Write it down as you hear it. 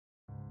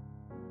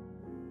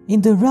In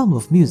the realm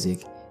of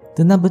music,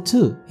 the number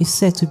 2 is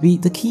said to be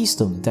the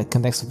keystone that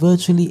connects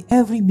virtually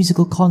every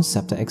musical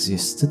concept that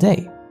exists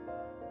today.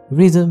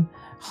 Rhythm,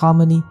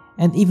 harmony,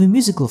 and even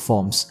musical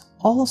forms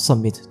all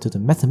submit to the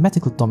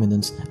mathematical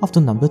dominance of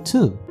the number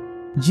 2,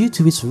 due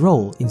to its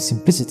role in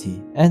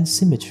simplicity and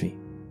symmetry.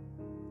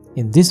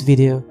 In this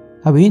video,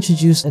 I will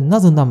introduce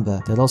another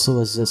number that also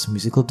asserts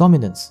musical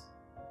dominance.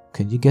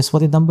 Can you guess what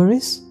the number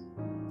is?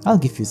 I'll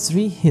give you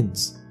 3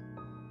 hints.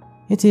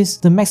 It is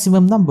the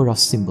maximum number of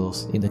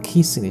symbols in the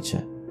key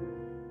signature.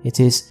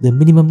 It is the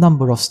minimum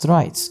number of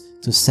strides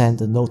to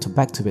send a note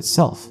back to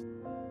itself.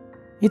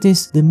 It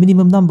is the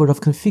minimum number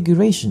of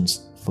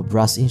configurations for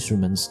brass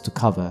instruments to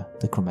cover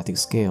the chromatic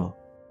scale.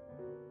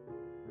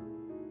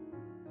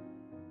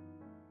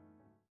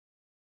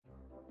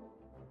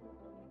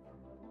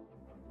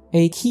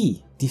 A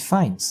key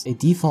defines a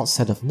default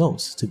set of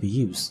notes to be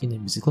used in a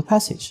musical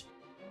passage.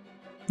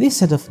 This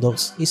set of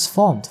notes is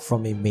formed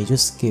from a major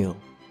scale,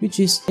 which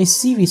is a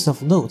series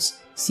of notes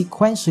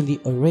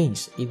sequentially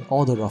arranged in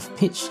order of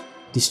pitch,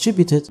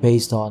 distributed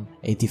based on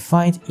a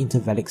defined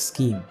intervallic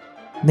scheme,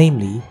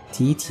 namely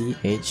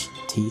TTH,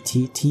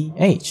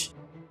 TTTH,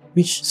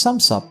 which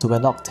sums up to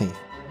an octave.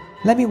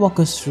 Let me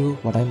walk us through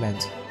what I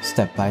meant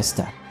step by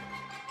step.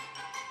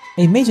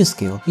 A major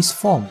scale is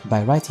formed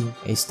by writing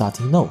a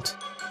starting note,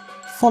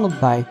 followed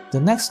by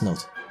the next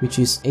note, which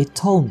is a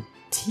tone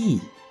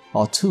T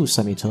or 2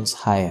 semitones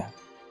higher.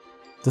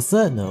 The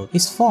third note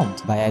is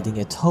formed by adding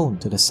a tone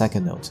to the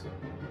second note,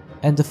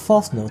 and the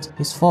fourth note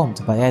is formed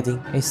by adding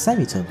a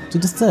semitone to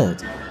the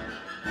third.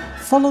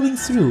 Following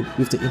through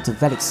with the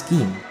intervallic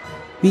scheme,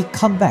 we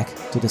come back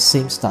to the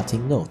same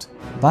starting note,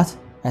 but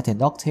at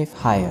an octave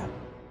higher.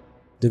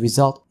 The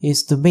result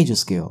is the major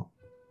scale.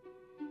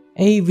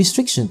 A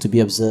restriction to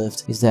be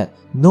observed is that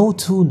no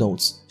 2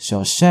 notes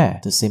shall share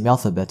the same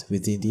alphabet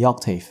within the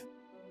octave.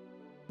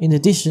 In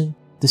addition,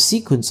 the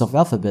sequence of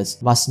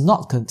alphabets must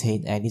not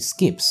contain any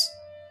skips,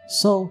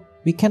 so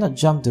we cannot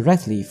jump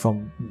directly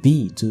from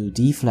B to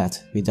D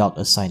flat without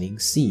assigning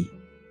C.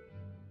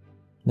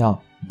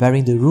 Now,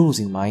 bearing the rules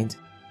in mind,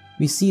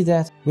 we see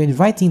that when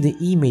writing the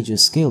E major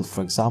scale,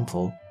 for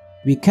example,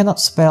 we cannot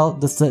spell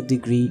the 3rd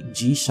degree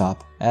G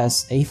sharp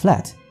as A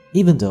flat,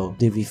 even though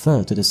they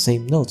refer to the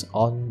same note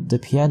on the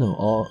piano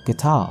or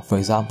guitar, for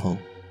example,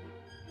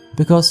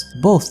 because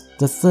both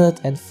the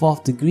 3rd and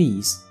 4th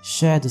degrees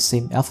share the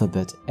same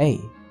alphabet A.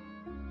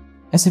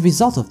 As a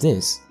result of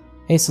this,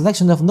 a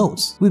selection of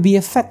notes will be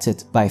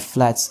affected by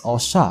flats or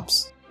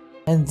sharps,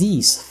 and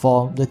these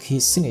form the key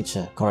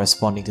signature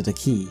corresponding to the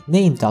key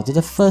named after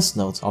the first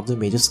note of the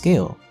major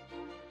scale.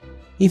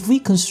 If we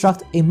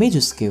construct a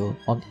major scale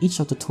on each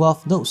of the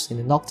 12 notes in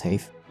an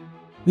octave,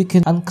 we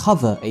can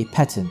uncover a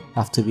pattern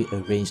after we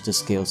arrange the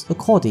scales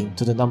according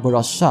to the number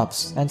of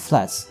sharps and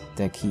flats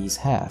their keys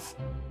have.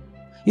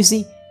 You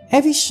see,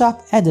 every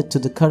sharp added to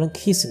the current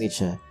key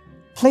signature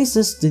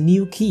places the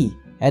new key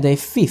at a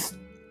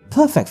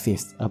perfect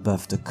fifth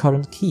above the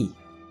current key.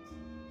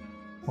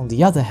 On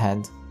the other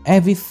hand,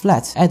 every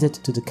flat added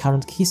to the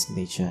current key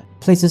signature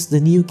places the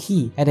new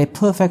key at a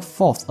perfect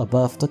 4th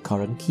above the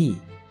current key.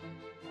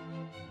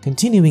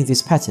 Continuing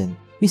this pattern,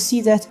 we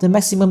see that the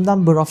maximum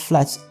number of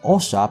flats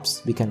or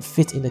sharps we can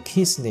fit in the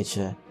key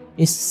signature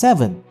is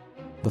 7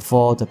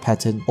 before the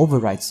pattern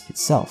overrides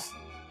itself.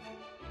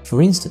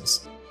 For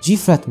instance, G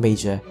flat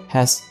major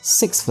has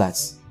 6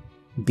 flats: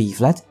 B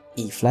flat,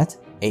 E flat,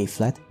 A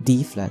flat,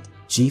 D flat,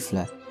 G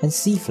flat, and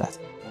C flat.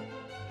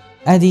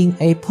 Adding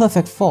a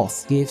perfect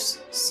 4th gives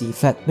C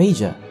flat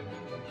major,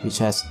 which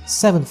has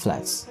 7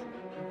 flats.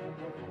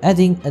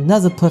 Adding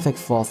another perfect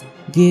 4th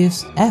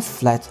gives F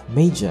flat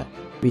major,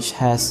 which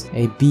has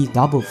a B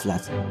double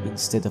flat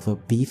instead of a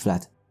B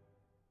flat.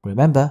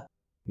 Remember,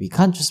 we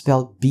can't just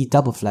spell B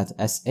double flat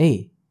as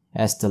A,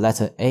 as the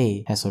letter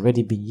A has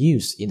already been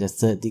used in the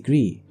 3rd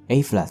degree,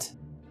 A flat.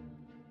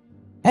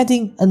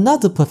 Adding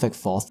another perfect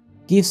 4th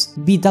gives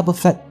B double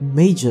flat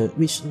major,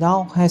 which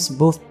now has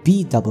both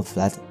B double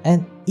flat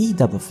and E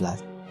double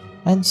flat,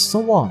 and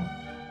so on.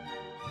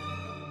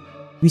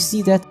 We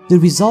see that the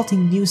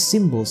resulting new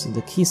symbols in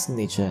the key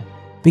signature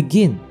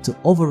begin to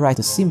override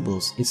the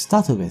symbols it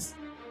started with,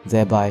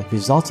 thereby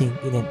resulting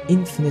in an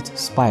infinite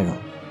spiral.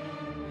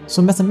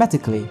 So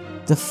mathematically,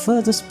 the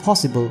furthest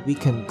possible we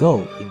can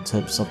go in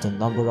terms of the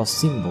number of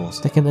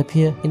symbols that can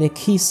appear in a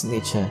key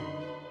signature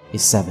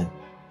is 7.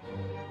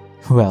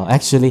 Well,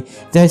 actually,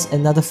 there's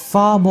another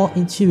far more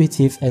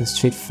intuitive and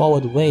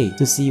straightforward way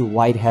to see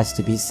why it has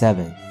to be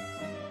 7.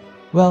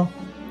 Well,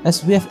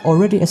 as we have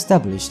already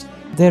established,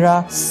 there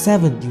are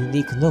 7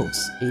 unique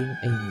notes in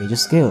a major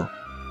scale.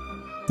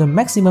 The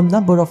maximum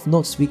number of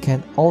notes we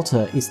can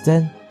alter is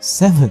then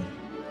 7.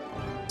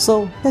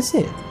 So that's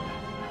it.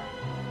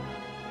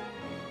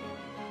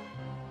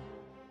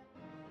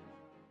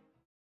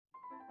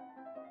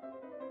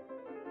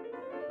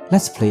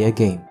 Let's play a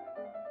game.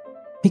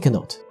 Pick a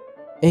note.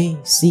 A,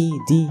 C,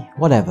 D,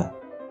 whatever.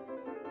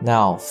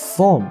 Now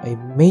form a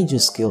major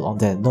scale on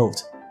that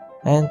note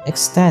and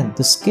extend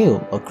the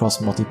scale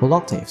across multiple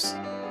octaves.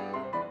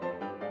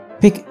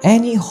 Pick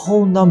any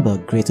whole number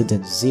greater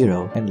than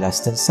 0 and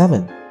less than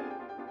 7.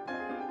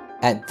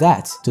 Add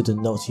that to the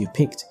note you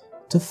picked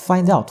to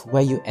find out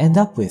where you end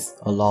up with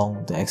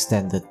along the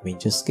extended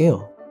major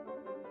scale.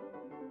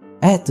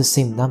 Add the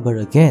same number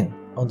again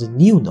on the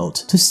new note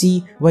to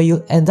see where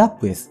you'll end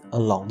up with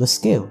along the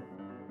scale.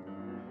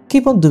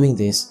 Keep on doing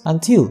this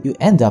until you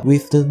end up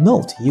with the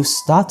note you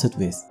started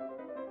with.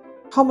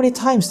 How many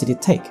times did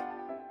it take?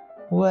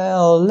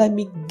 Well, let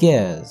me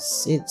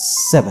guess,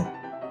 it's 7.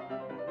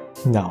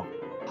 Now,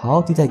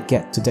 how did I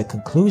get to that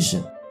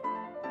conclusion?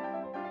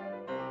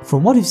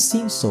 From what we've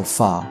seen so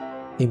far,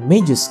 a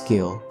major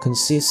scale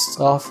consists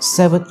of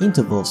 7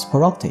 intervals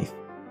per octave.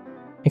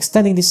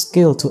 Extending this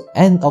scale to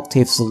n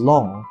octaves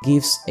long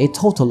gives a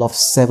total of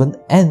 7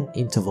 n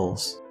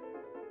intervals.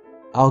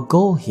 Our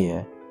goal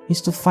here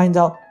is to find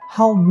out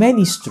how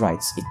many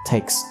strides it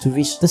takes to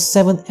reach the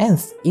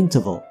 7nth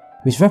interval,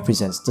 which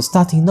represents the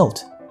starting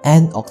note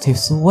n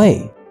octaves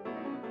away.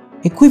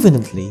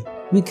 Equivalently,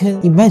 we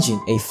can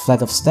imagine a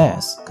flight of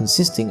stairs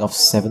consisting of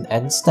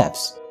 7n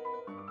steps.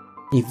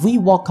 If we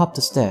walk up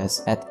the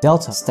stairs at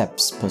delta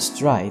steps per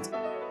stride,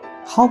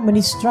 how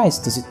many strides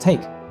does it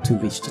take to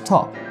reach the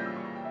top?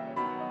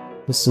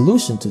 The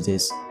solution to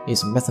this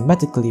is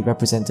mathematically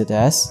represented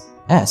as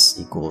s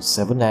equals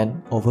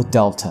 7n over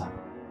delta.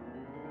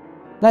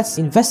 Let's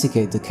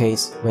investigate the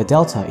case where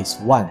delta is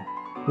 1,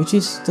 which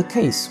is the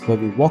case where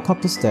we walk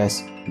up the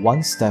stairs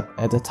one step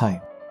at a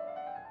time.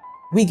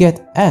 We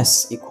get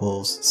s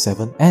equals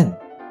 7n.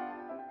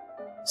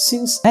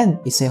 Since n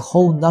is a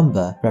whole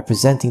number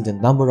representing the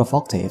number of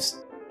octaves,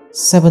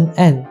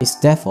 7n is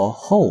therefore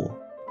whole.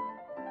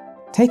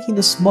 Taking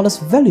the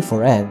smallest value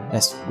for n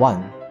as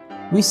 1,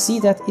 we see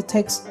that it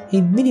takes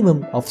a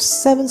minimum of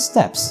 7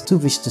 steps to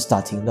reach the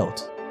starting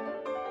note.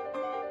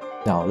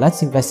 Now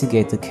let's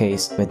investigate the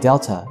case where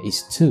delta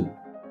is 2.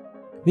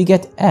 We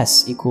get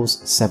s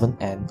equals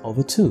 7n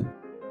over 2.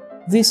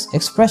 This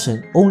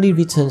expression only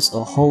returns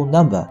a whole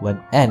number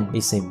when n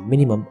is a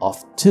minimum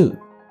of 2.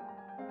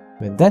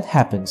 When that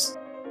happens,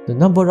 the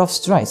number of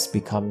strides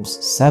becomes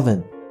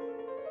 7.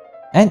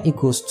 N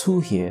equals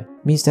 2 here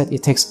means that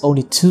it takes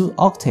only 2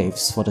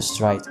 octaves for the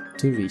stride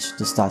to reach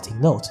the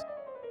starting note.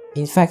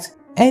 In fact,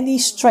 any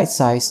stride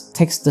size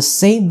takes the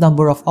same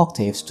number of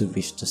octaves to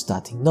reach the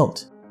starting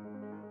note.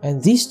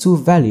 And these two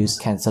values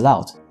cancel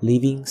out,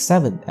 leaving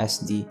 7 as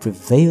the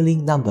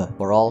prevailing number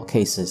for all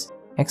cases,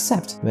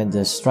 except when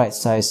the stride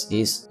size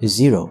is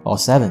 0 or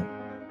 7.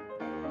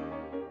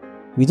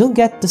 We don't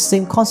get the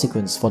same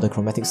consequence for the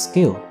chromatic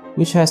scale,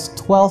 which has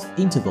 12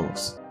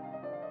 intervals.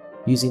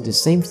 Using the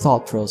same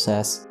thought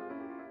process,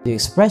 the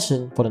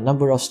expression for the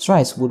number of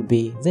strides would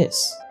be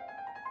this.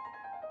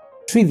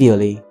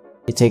 Trivially,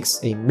 it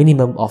takes a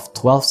minimum of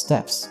 12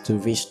 steps to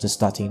reach the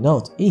starting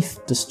note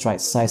if the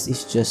stride size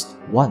is just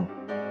 1.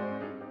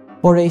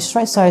 For a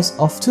stride size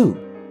of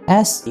 2,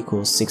 s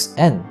equals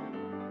 6n.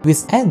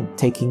 With n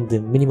taking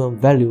the minimum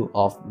value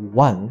of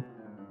 1,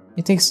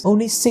 it takes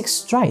only 6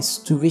 strides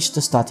to reach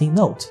the starting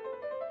note.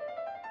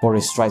 For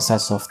a stride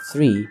size of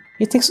 3,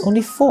 it takes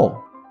only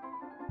 4.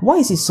 Why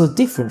is it so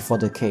different for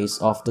the case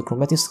of the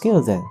chromatic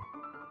scale then?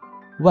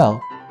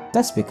 Well,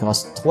 that's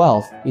because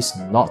 12 is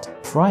not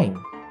prime.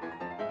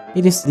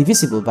 It is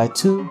divisible by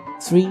 2,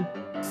 3,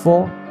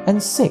 4,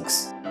 and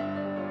 6.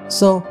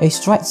 So a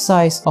stride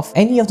size of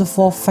any of the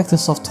 4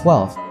 factors of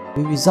 12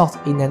 will result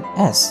in an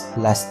s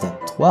less than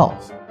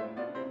 12.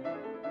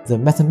 The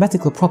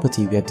mathematical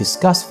property we have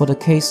discussed for the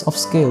case of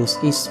scales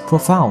is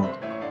profound.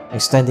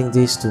 Extending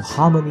this to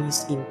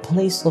harmonies in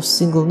place of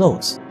single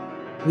notes,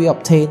 we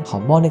obtain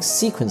harmonic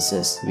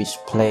sequences which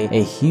play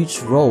a huge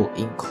role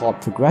in chord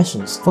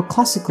progressions for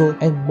classical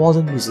and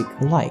modern music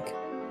alike.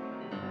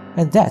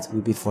 And that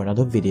will be for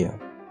another video.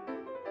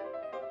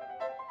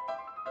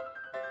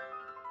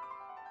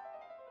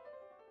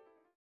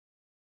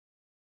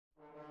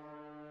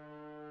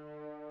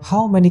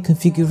 How many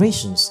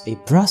configurations a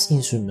brass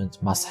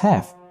instrument must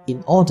have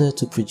in order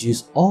to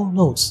produce all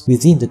notes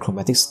within the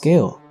chromatic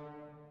scale?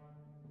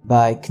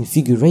 By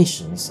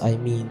configurations, I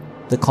mean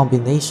the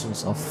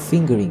combinations of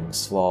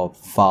fingerings for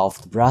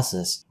valved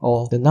brasses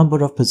or the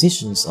number of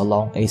positions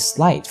along a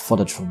slide for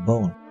the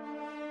trombone.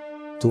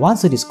 To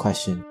answer this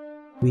question,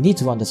 we need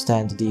to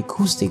understand the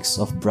acoustics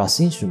of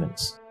brass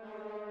instruments.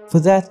 For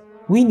that,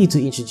 we need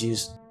to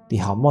introduce the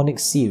harmonic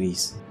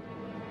series.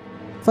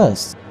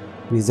 First,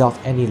 without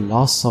any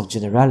loss of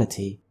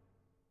generality,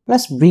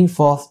 let's bring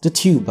forth the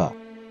tuba,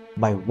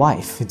 my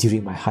wife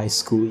during my high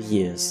school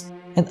years,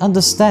 and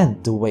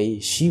understand the way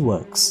she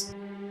works.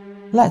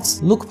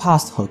 Let's look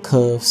past her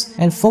curves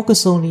and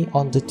focus only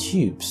on the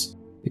tubes,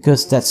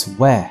 because that's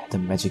where the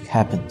magic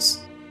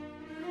happens.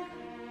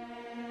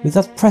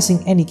 Without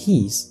pressing any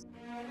keys,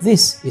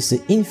 this is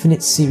the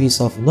infinite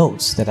series of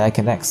notes that I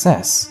can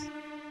access.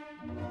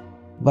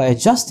 By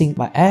adjusting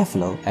my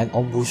airflow and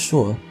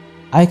embouchure,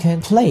 I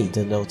can play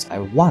the notes I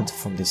want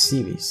from this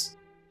series.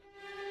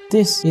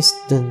 This is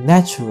the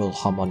natural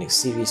harmonic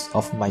series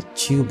of my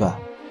tuba.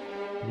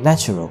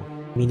 Natural,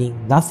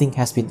 meaning nothing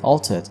has been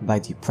altered by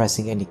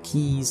depressing any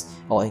keys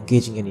or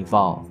engaging any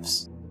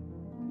valves.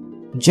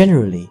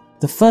 Generally,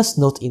 the first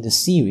note in the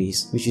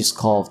series, which is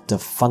called the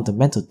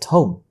fundamental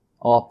tone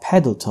or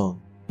pedal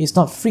tone, is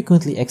not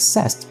frequently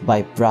accessed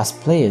by brass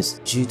players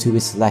due to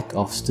its lack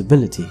of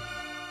stability.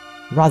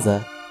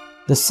 Rather,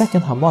 the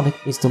second harmonic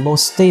is the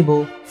most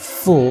stable,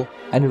 full,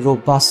 and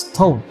robust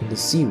tone in the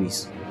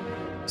series.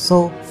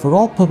 So, for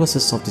all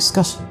purposes of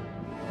discussion,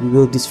 we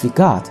will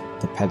disregard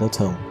the pedal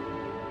tone.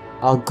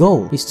 Our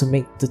goal is to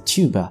make the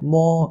tuba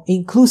more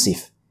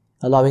inclusive,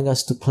 allowing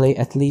us to play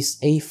at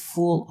least a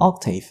full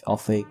octave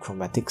of a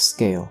chromatic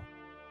scale.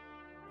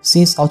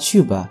 Since our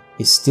tuba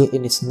is still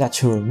in its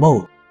natural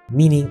mode,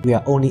 meaning we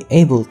are only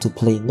able to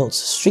play notes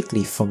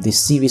strictly from this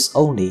series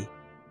only,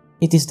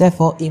 it is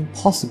therefore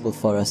impossible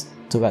for us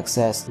to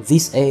access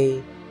this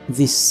A,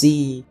 this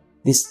C,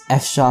 this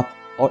F sharp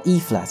or E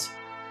flat.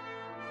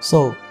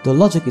 So the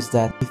logic is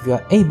that if we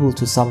are able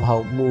to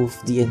somehow move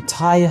the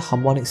entire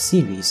harmonic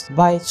series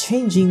by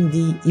changing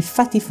the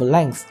effective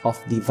length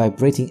of the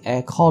vibrating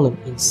air column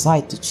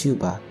inside the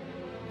tuba,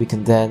 we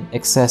can then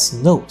access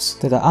notes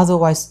that are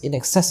otherwise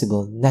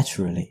inaccessible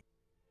naturally.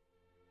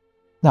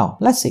 Now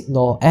let's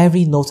ignore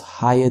every note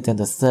higher than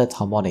the third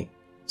harmonic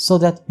so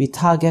that we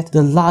target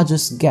the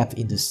largest gap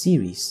in the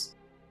series.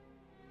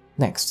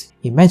 Next,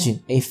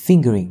 imagine a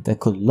fingering that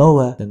could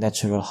lower the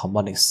natural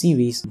harmonic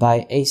series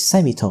by a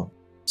semitone.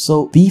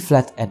 So B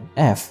flat and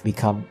F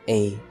become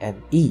A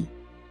and E.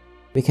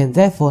 We can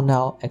therefore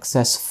now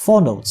access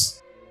 4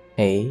 notes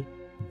A,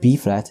 B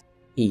flat,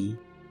 E,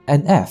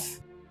 and F.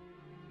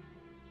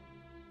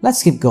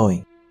 Let's keep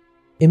going.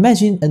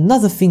 Imagine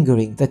another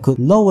fingering that could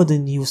lower the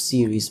new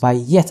series by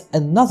yet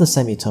another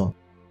semitone.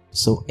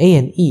 So A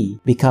and E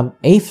become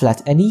A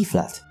flat and E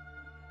flat.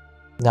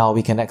 Now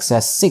we can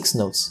access 6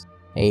 notes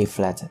A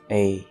flat,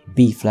 A,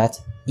 B flat,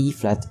 E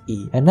flat,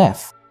 E, and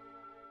F.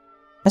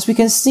 As we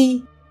can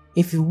see,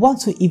 if we want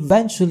to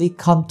eventually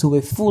come to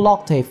a full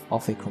octave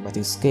of a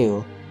chromatic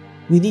scale,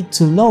 we need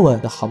to lower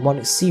the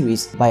harmonic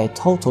series by a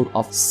total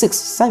of 6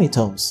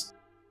 semitones.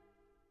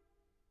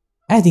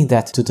 Adding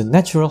that to the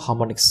natural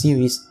harmonic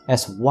series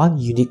as one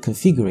unique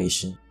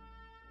configuration,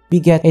 we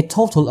get a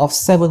total of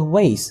 7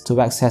 ways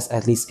to access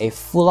at least a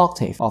full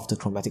octave of the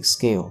chromatic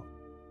scale,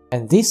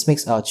 and this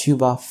makes our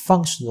tuba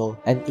functional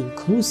and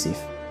inclusive.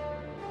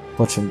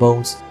 For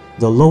trombones,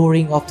 the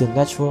lowering of the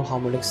natural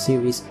harmonic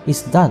series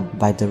is done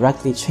by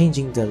directly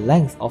changing the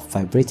length of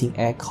vibrating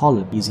air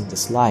column using the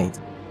slide.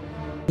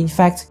 In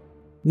fact,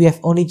 we have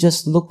only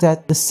just looked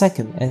at the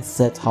second and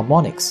third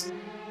harmonics.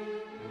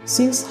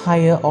 Since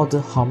higher order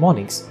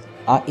harmonics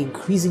are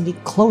increasingly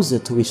closer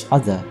to each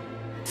other,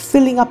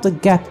 filling up the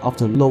gap of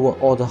the lower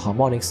order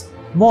harmonics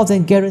more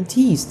than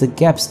guarantees the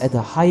gaps at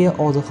the higher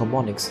order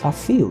harmonics are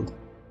filled.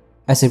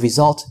 As a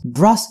result,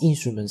 brass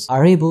instruments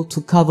are able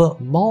to cover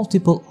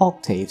multiple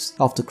octaves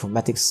of the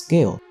chromatic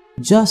scale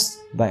just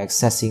by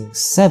accessing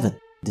 7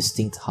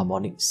 distinct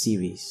harmonic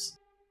series.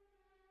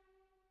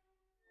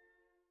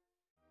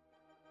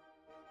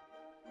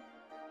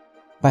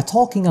 By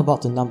talking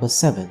about the number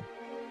 7,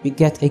 we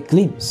get a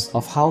glimpse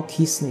of how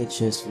key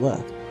signatures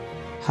work,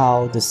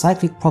 how the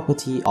cyclic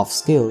property of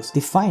scales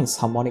defines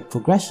harmonic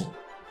progression,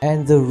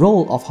 and the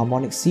role of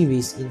harmonic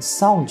series in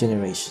sound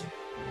generation,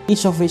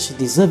 each of which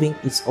deserving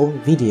its own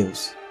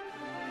videos.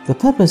 The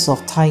purpose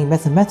of tying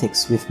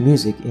mathematics with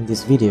music in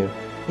this video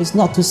is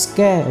not to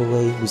scare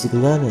away music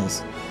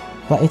learners,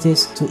 but it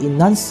is to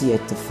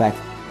enunciate the fact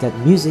that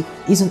music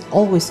isn't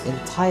always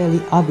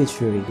entirely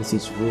arbitrary with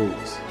its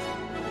rules.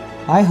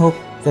 I hope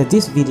that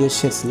this video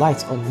sheds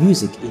light on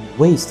music in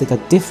ways that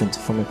are different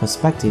from your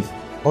perspective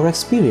or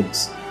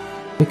experience,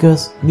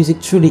 because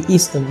music truly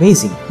is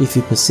amazing if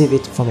you perceive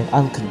it from an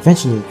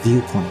unconventional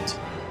viewpoint.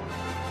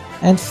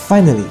 And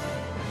finally,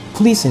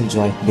 please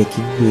enjoy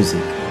making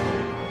music.